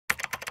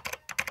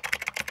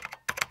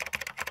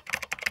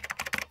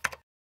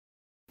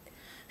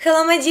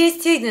Hello my dear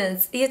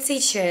students, your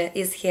teacher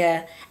is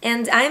here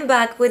and I'm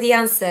back with the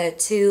answer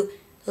to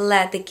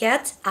Let the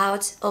Cat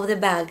Out of the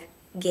Bag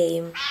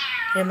game.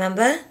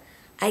 Remember?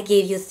 I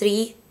gave you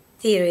 3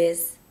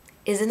 theories.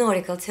 Is an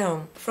oracle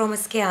term. From a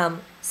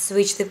scam,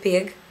 switch the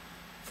pig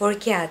for a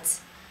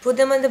cat. Put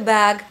them in the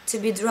bag to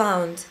be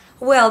drowned.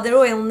 Well, the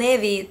Royal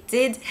Navy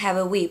did have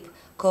a whip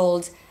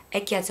called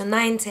a cat o'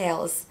 nine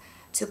tails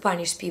to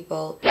punish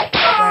people, but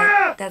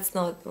that's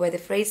not where the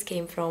phrase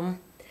came from.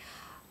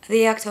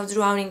 The act of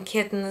drowning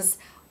kittens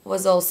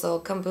was also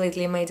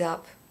completely made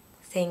up.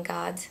 Thank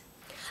God.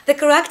 The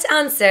correct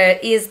answer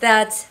is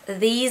that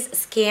these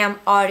scam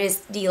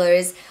artist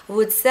dealers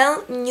would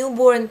sell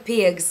newborn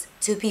pigs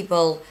to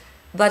people,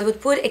 but would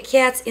put a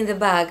cat in the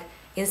bag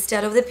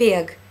instead of the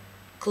pig,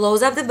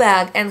 close up the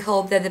bag and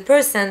hope that the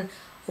person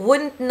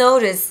wouldn't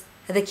notice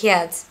the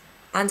cat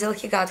until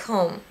he got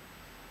home.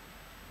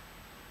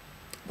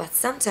 But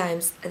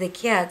sometimes the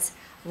cat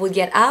would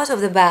get out of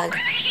the bag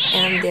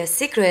and their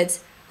secret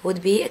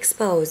would be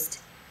exposed,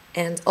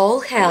 and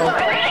all hell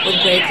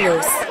would break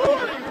loose.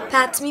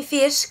 Pat me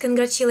fish,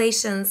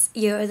 congratulations,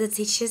 you're the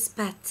teacher's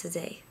pet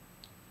today.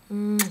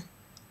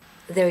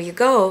 There you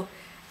go,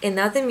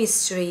 another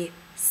mystery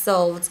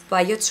solved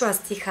by your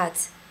trusty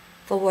hat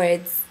for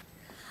words.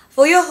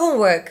 For your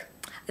homework,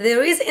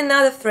 there is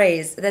another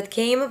phrase that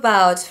came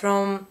about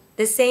from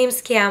the same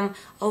scam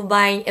of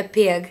buying a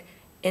pig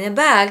in a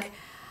bag.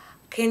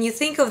 Can you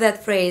think of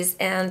that phrase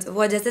and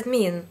what does it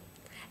mean?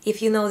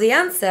 If you know the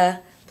answer,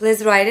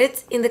 please write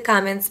it in the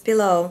comments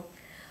below.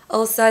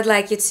 Also, I'd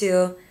like you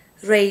to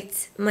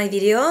rate my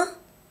video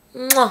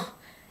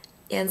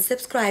and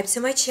subscribe to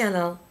my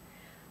channel.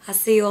 I'll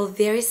see you all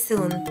very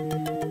soon.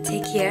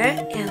 Take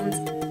care and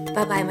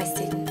bye-bye, my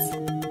students.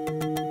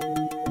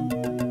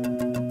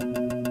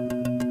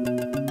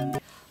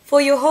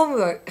 For your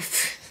homework,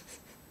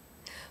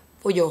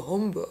 for your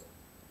homework,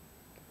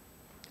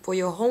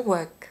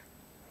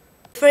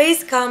 the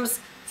phrase comes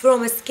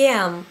from a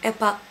scam, a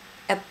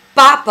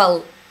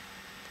papal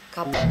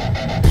couple.